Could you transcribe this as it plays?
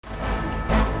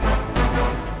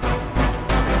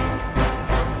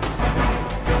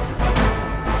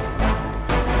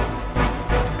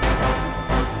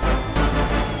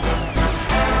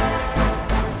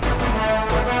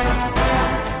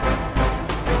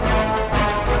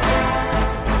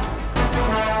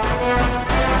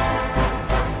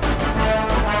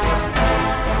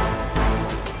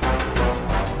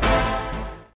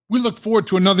look forward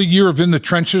to another year of In the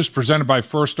Trenches presented by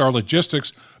First Star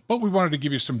Logistics, but we wanted to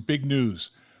give you some big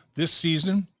news. This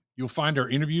season, you'll find our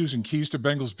interviews and keys to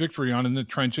Bengals victory on In the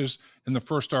Trenches in the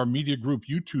First Star Media Group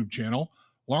YouTube channel,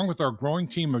 along with our growing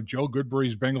team of Joe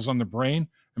Goodbury's Bengals on the Brain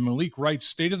and Malik Wright's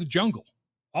State of the Jungle.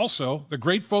 Also, the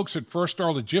great folks at First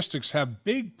Star Logistics have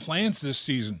big plans this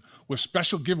season with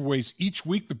special giveaways each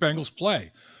week the Bengals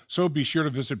play. So be sure to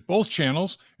visit both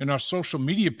channels and our social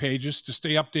media pages to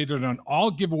stay updated on all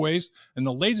giveaways and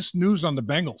the latest news on the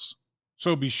Bengals.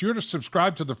 So be sure to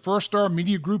subscribe to the First Star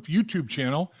Media Group YouTube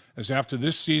channel, as after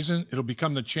this season, it'll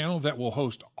become the channel that will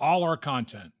host all our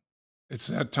content. It's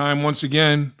that time once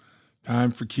again,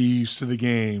 time for keys to the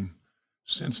game.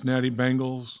 Cincinnati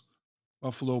Bengals,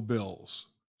 Buffalo Bills.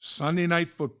 Sunday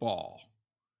Night Football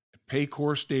at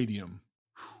Paycor Stadium.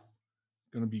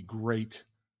 Going to be great.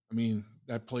 I mean,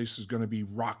 that place is going to be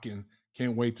rocking.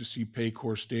 Can't wait to see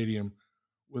Paycor Stadium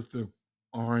with the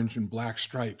orange and black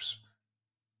stripes.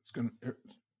 It's going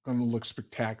to look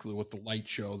spectacular with the light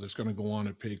show that's going to go on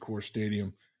at Paycor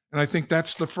Stadium. And I think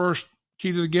that's the first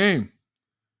key to the game.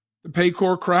 The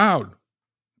Paycor crowd.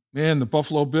 Man, the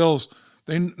Buffalo Bills,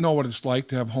 they know what it's like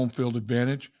to have home field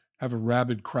advantage, have a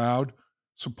rabid crowd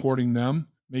supporting them,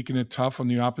 making it tough on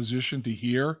the opposition to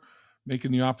hear,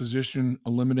 making the opposition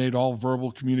eliminate all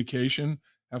verbal communication,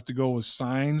 have to go with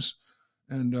signs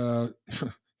and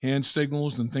hand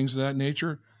signals and things of that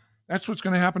nature. That's what's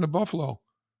going to happen to Buffalo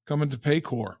coming to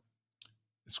Paycor.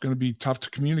 It's going to be tough to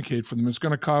communicate for them. It's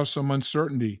going to cause some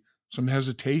uncertainty, some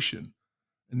hesitation,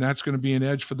 and that's going to be an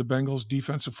edge for the Bengals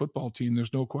defensive football team.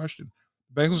 There's no question.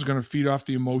 The Bengals are going to feed off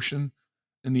the emotion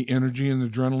and the energy and the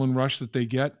adrenaline rush that they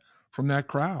get from that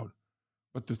crowd.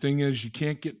 But the thing is, you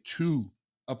can't get too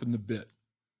up in the bit.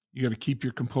 You got to keep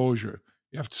your composure.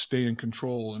 You have to stay in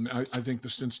control. And I think the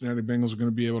Cincinnati Bengals are going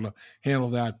to be able to handle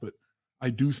that. But I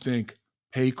do think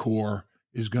Paycor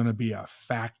is going to be a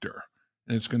factor,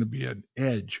 and it's going to be an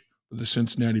edge for the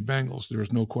Cincinnati Bengals. There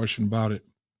is no question about it.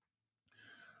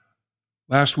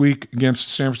 Last week against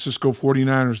the San Francisco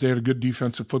 49ers, they had a good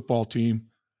defensive football team.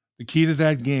 The key to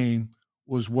that game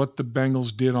was what the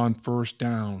Bengals did on first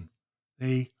down.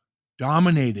 They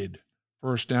dominated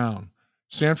first down.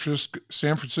 San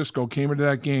Francisco came into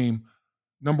that game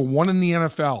number 1 in the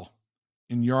NFL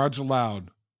in yards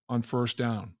allowed on first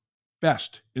down.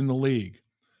 Best in the league.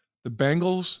 The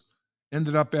Bengals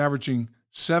ended up averaging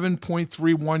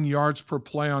 7.31 yards per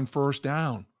play on first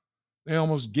down. They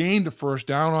almost gained a first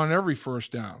down on every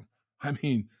first down. I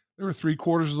mean, they were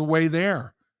 3/4 of the way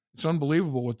there. It's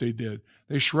unbelievable what they did.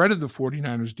 They shredded the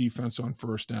 49ers defense on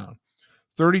first down.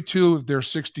 32 of their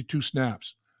 62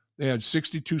 snaps. They had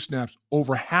 62 snaps.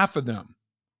 Over half of them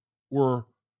were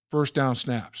first down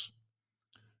snaps.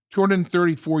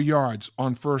 234 yards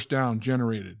on first down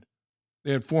generated.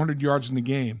 They had 400 yards in the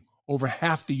game. Over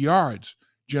half the yards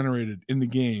generated in the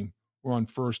game were on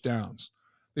first downs.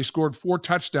 They scored 4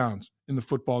 touchdowns in the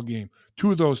football game.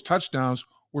 2 of those touchdowns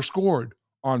were scored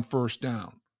on first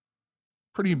down.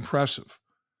 Pretty impressive.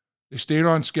 They stayed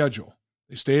on schedule.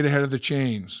 They stayed ahead of the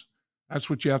chains. That's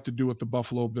what you have to do with the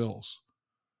Buffalo Bills.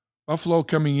 Buffalo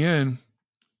coming in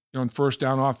on first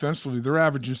down offensively, they're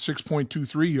averaging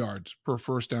 6.23 yards per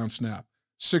first down snap,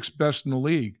 6th best in the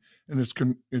league, and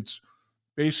it's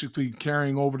basically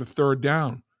carrying over to third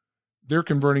down. They're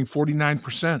converting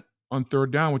 49% on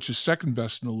third down, which is 2nd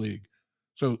best in the league.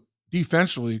 So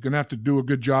defensively, you're going to have to do a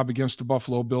good job against the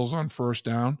Buffalo Bills on first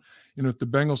down. And if the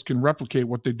Bengals can replicate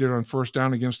what they did on first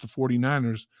down against the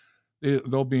 49ers,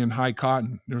 they'll be in high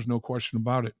cotton. There's no question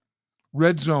about it.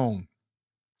 Red zone,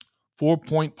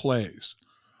 4-point plays.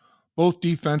 Both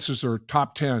defenses are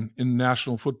top 10 in the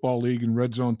National Football League in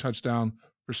red zone touchdown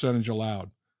percentage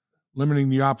allowed, limiting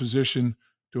the opposition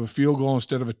to a field goal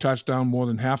instead of a touchdown more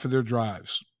than half of their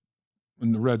drives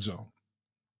in the red zone.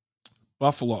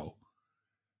 Buffalo,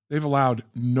 they've allowed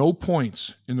no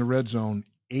points in the red zone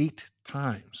 8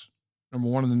 times. Number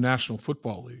 1 in the National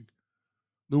Football League.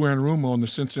 Lou Anarumo and the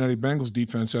Cincinnati Bengals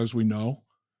defense, as we know,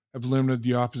 have limited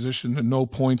the opposition to no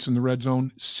points in the red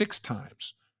zone 6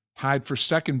 times, tied for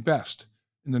 2nd best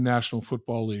in the National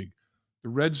Football League. The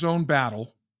red zone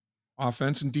battle,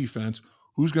 offense and defense,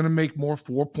 who's going to make more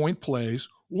 4-point plays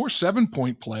or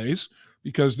 7-point plays,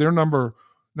 because they're number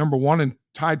 1 and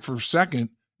tied for 2nd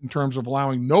in terms of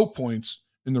allowing no points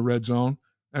in the red zone.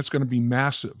 That's going to be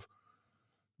massive.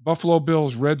 Buffalo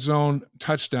Bills red zone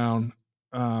touchdown.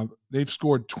 They've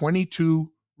scored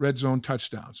 22 red zone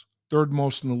touchdowns, 3rd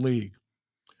most in the league.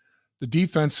 The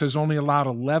defense has only allowed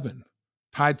 11,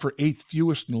 tied for 8th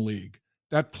fewest in the league.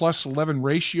 That plus 11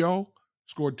 ratio,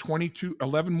 scored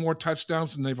 11 more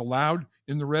touchdowns than they've allowed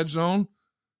in the red zone,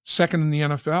 2nd in the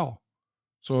NFL.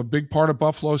 So a big part of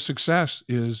Buffalo's success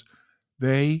is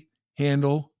they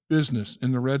handle business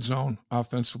in the red zone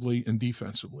offensively and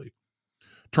defensively.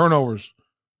 Turnovers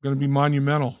going to be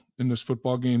monumental in this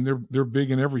football game. They're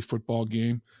big in every football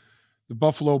game. The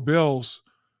Buffalo Bills,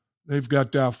 they've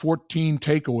got 14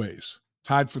 takeaways,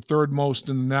 tied for third most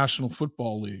in the National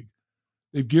Football League.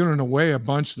 They've given away a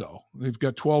bunch, though. They've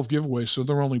got 12 giveaways, so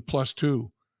they're only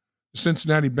 +2. The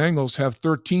Cincinnati Bengals have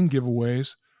 13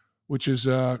 giveaways, which is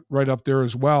right up there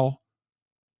as well,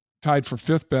 tied for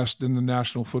fifth best in the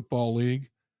National Football League.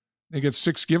 They get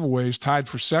 6 giveaways, tied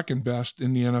for second best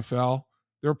in the NFL.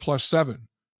 They're +7,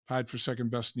 tied for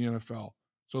second best in the NFL.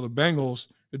 So the Bengals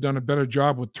have done a better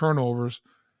job with turnovers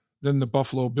than the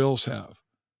Buffalo Bills have.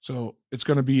 So it's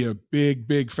going to be a big,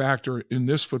 big factor in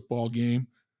this football game.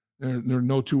 There are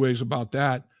no two ways about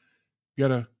that. You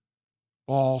got to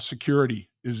ball security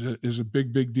is a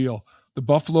big, big deal. The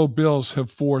Buffalo Bills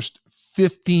have forced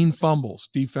 15 fumbles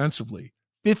defensively.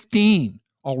 15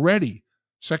 already,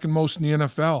 second most in the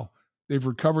NFL. They've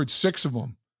recovered 6 of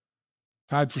them,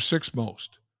 tied for 6th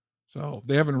most. So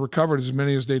they haven't recovered as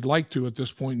many as they'd like to at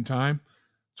this point in time.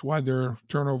 That's why their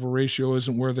turnover ratio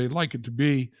isn't where they'd like it to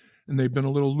be. And they've been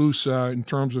a little loose in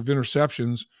terms of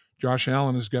interceptions. Josh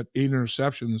Allen has got 8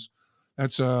 interceptions.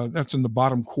 That's in the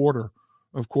bottom quarter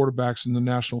of quarterbacks in the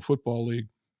National Football League.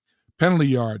 Penalty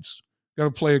yards, got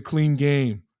to play a clean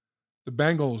game. The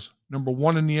Bengals, number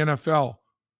 1 in the NFL,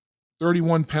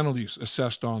 31 penalties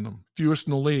assessed on them, fewest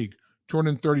in the league.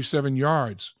 237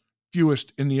 yards,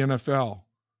 fewest in the NFL.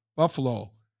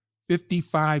 Buffalo,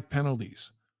 55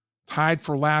 penalties, tied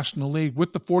for last in the league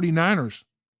with the 49ers.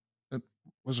 That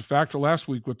was a factor last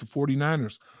week with the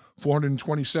 49ers,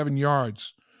 427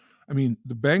 yards. I mean,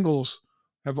 the Bengals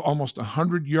have almost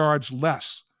 100 yards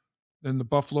less than the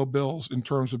Buffalo Bills in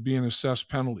terms of being assessed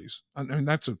penalties. I mean,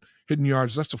 that's a hidden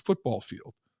yards. That's a football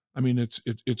field. I mean,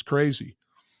 it's crazy.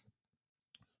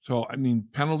 So, I mean,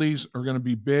 penalties are going to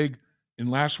be big. In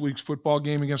last week's football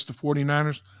game against the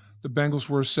 49ers, the Bengals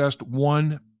were assessed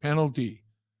 1 penalty.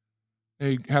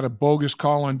 They had a bogus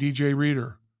call on DJ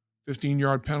Reader,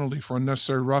 15-yard penalty for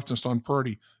unnecessary roughness on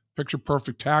Purdy.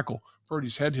 Picture-perfect tackle.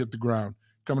 Purdy's head hit the ground,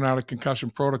 coming out of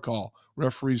concussion protocol.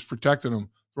 Referees protected him.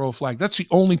 Throw a flag. That's the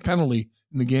only penalty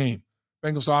in the game.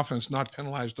 Bengals offense not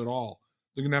penalized at all.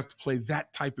 They're going to have to play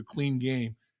that type of clean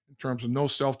game in terms of no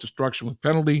self-destruction with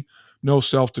penalty, no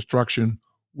self-destruction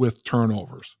with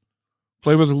turnovers.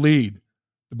 Play with a lead.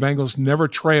 The Bengals never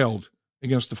trailed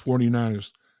against the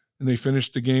 49ers, and they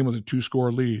finished the game with a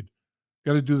 2-score lead.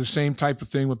 Got to do the same type of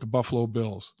thing with the Buffalo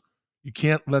Bills. You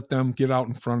can't let them get out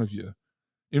in front of you.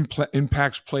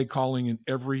 Impacts play calling in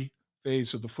every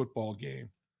phase of the football game.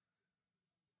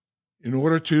 In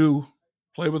order to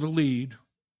play with a lead,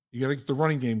 you got to get the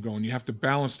running game going. You have to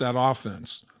balance that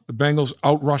offense. The Bengals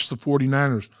outrushed the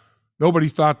 49ers. Nobody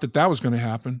thought that was going to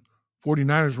happen.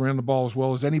 49ers ran the ball as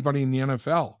well as anybody in the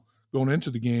NFL going into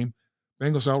the game.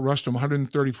 Bengals outrushed them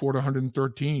 134 to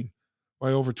 113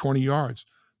 by over 20 yards.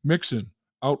 Mixon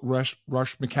outrushed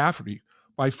McCaffrey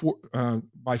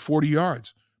by 40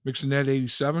 yards. Mixon had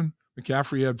 87.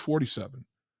 McCaffrey had 47.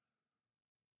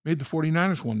 Made the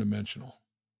 49ers one-dimensional.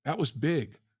 That was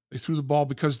big. They threw the ball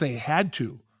because they had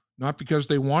to, not because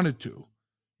they wanted to.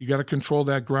 You got to control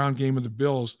that ground game of the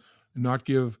Bills and not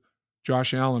give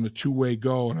Josh Allen a two-way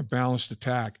go and a balanced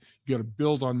attack. You got to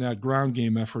build on that ground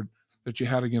game effort that you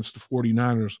had against the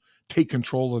 49ers. Take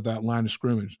control of that line of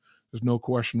scrimmage. There's no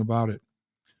question about it.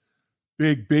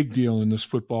 Big, big deal in this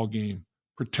football game.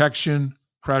 Protection,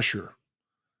 pressure.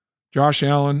 Josh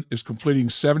Allen is completing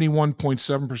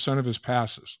 71.7% of his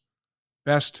passes.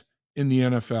 Best in the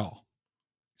NFL.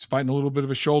 He's fighting a little bit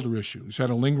of a shoulder issue. He's had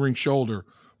a lingering shoulder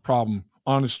problem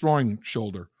on his throwing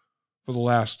shoulder for the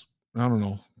last,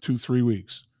 2-3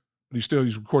 weeks. But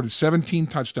he's recorded 17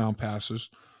 touchdown passes,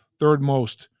 third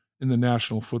most in the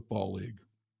National Football League.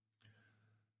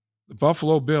 The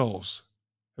Buffalo Bills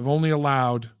have only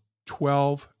allowed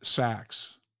 12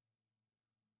 sacks,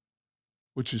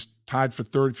 which is tied for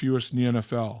third fewest in the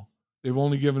NFL. They've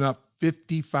only given up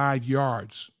 55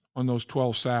 yards on those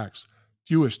 12 sacks,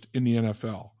 fewest in the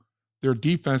NFL. Their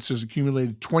defense has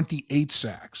accumulated 28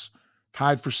 sacks,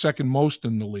 tied for second most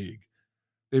in the league.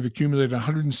 They've accumulated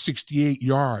 168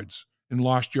 yards in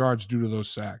lost yards due to those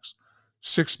sacks,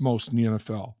 sixth most in the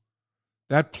NFL.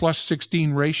 That plus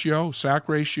 16 ratio, sack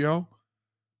ratio,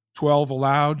 12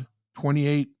 allowed,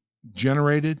 28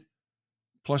 generated,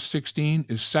 plus 16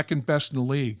 is second best in the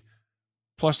league.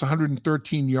 Plus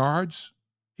 113 yards,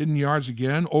 hidden yards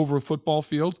again, over a football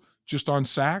field, just on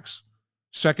sacks,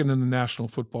 second in the National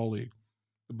Football League.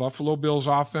 The Buffalo Bills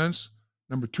offense,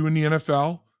 number 2 in the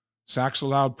NFL, sacks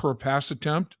allowed per pass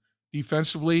attempt,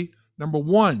 Defensively, number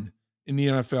 1 in the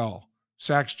NFL.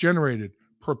 Sacks generated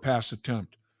per pass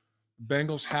attempt. The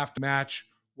Bengals have to match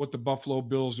what the Buffalo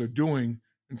Bills are doing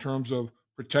in terms of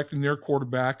protecting their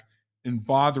quarterback and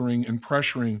bothering and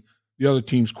pressuring the other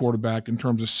team's quarterback in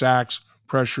terms of sacks,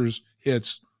 pressures,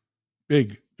 hits,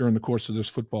 big during the course of this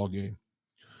football game.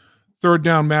 Third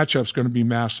down matchup is going to be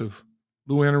massive.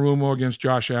 Lou Anarumo against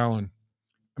Josh Allen.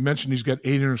 I mentioned he's got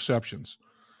 8 interceptions.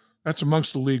 That's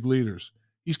amongst the league leaders.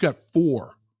 He's got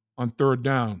 4 on third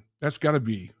down. That's got to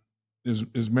be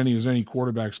as many as any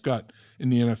quarterback's got in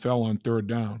the NFL on third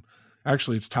down.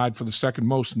 Actually, it's tied for the second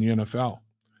most in the NFL.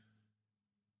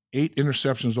 8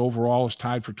 interceptions overall is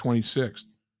tied for 26th.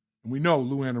 And we know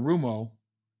Lou Anarumo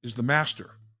is the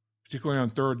master, particularly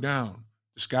on third down,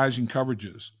 disguising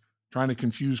coverages, trying to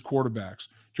confuse quarterbacks.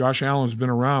 Josh Allen's been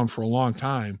around for a long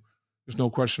time. There's no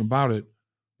question about it.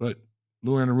 But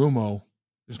Lou Anarumo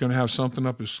is going to have something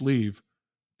up his sleeve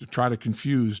to try to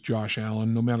confuse Josh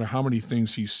Allen. No matter how many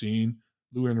things he's seen,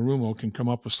 Lou Anarumo can come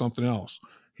up with something else.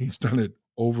 He's done it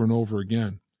over and over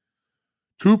again.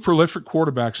 2 prolific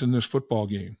quarterbacks in this football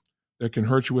game that can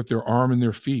hurt you with their arm and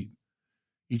their feet.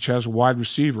 Each has a wide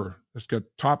receiver that's got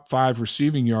top 5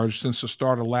 receiving yards since the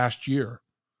start of last year.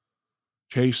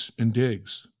 Chase and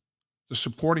Diggs. The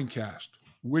supporting cast.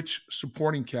 Which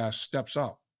supporting cast steps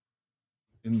up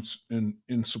in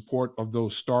support of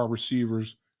those star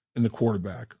receivers and the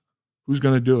quarterback? Who's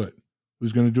going to do it?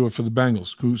 Who's going to do it for the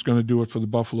Bengals? Who's going to do it for the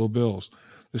Buffalo Bills?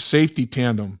 The safety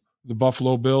tandem, the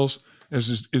Buffalo Bills,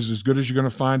 is as good as you're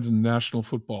going to find in the National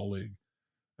Football League.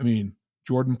 I mean,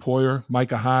 Jordan Poyer,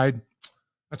 Micah Hyde,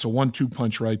 that's a 1-2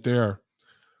 punch right there.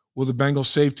 Will the Bengals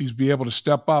safeties be able to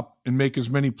step up and make as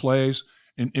many plays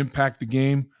and impact the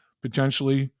game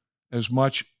potentially as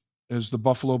much as the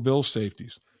Buffalo Bills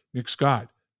safeties? Nick Scott,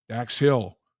 Dax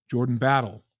Hill, Jordan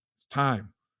Battle.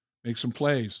 Time. Make some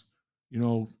plays. You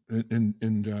know,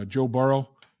 and Joe Burrow,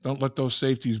 don't let those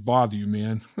safeties bother you,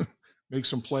 man. Make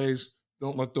some plays.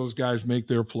 Don't let those guys make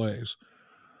their plays.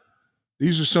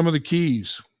 These are some of the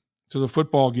keys to the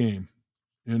football game,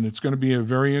 and it's going to be a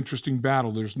very interesting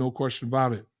battle. There's no question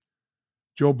about it.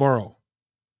 Joe Burrow,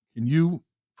 can you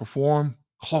perform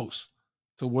close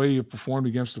to the way you performed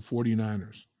against the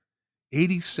 49ers?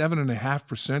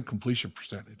 87.5% completion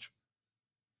percentage.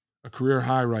 A career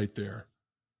high right there.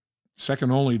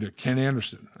 Second only to Ken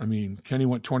Anderson. I mean, Kenny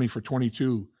went 20 for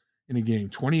 22 in a game.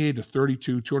 28 to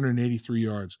 32, 283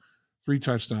 yards, 3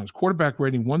 touchdowns. Quarterback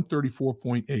rating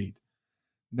 134.8.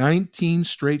 19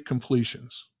 straight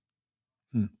completions.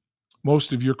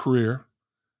 Most of your career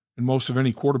and most of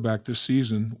any quarterback this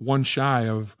season, one shy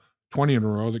of 20 in a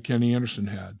row that Kenny Anderson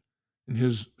had in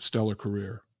his stellar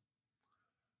career.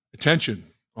 Attention,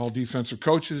 all defensive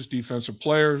coaches, defensive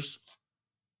players.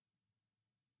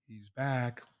 He's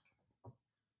back.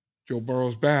 Joe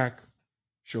Burrow's back.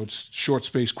 Showed short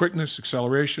space quickness,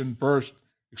 acceleration, burst,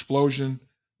 explosion,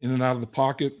 in and out of the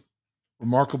pocket.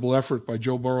 Remarkable effort by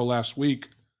Joe Burrow last week.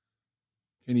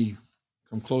 Can he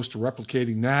come close to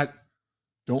replicating that?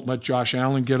 Don't let Josh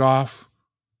Allen get off.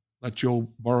 Let Joe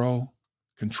Burrow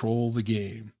control the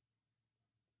game.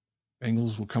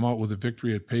 Bengals will come out with a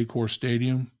victory at Paycor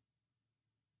Stadium.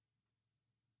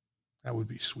 That would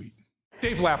be sweet.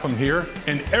 Dave Lapham here,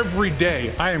 and every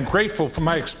day I am grateful for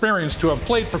my experience to have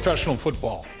played professional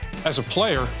football. As a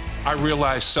player, I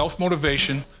realized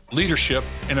self-motivation, leadership,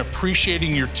 and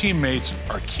appreciating your teammates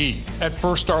are key. At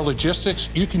First Star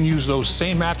Logistics, you can use those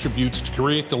same attributes to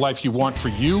create the life you want for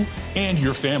you and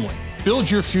your family. Build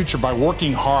your future by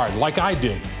working hard like I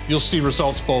did. You'll see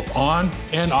results both on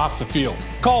and off the field.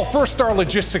 Call First Star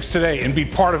Logistics today and be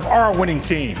part of our winning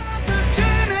team.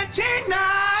 Opportunity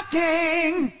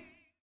knocking.